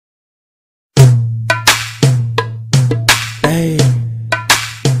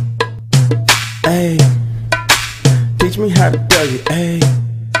me how to dougie, ayy.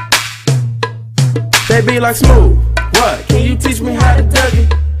 They be like, Smooth, what? Can you teach me how to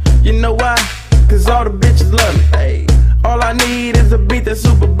dougie? You know why? Cause all the bitches love me, ayy. All I need is a beat that's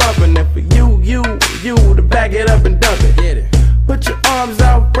super bumpin'. And for you to back it up and dump it. Get it. Put your arms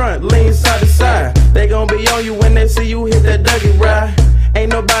out front, lean side to side. They gon' be on you when they see you hit that dougie ride.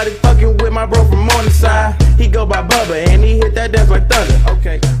 Ain't nobody fucking with my bro from on the side. He go by Bubba and he hit that dance like thunder.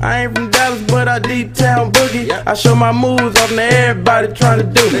 Okay, I ain't from Dallas, but I deep town boogie. Yep. I show my moves off to everybody trying to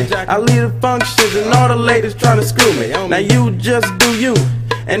do me. I lead the functions and all the ladies trying to screw me. Now you just do you,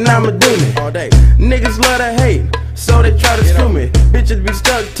 and I'ma do me all day. Niggas love to hate, so they try to screw me. Bitches be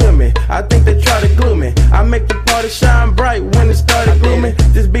stuck to me, I think they try to glue me. I make the party shine bright when it started glooming.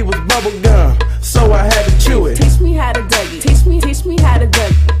 This beat was bubble gum, so I had to chew it. Teach me how to dougie. Teach me how to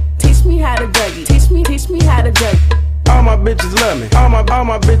dougie. Teach me how to dougie. Teach me how to dougie. All my bitches love me. All my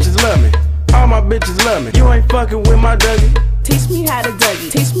bitches love me. All my bitches love me. You ain't fucking with my dougie. Teach me how to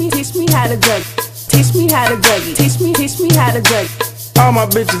dougie. Teach me how to dougie. Teach me how to dougie. Teach me how to dougie. All my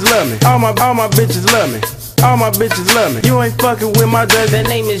bitches love me. All my bitches love me. All my bitches love me. You ain't fucking with my dougie. That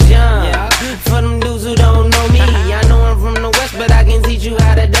name is Young. Yeah. For them dudes who don't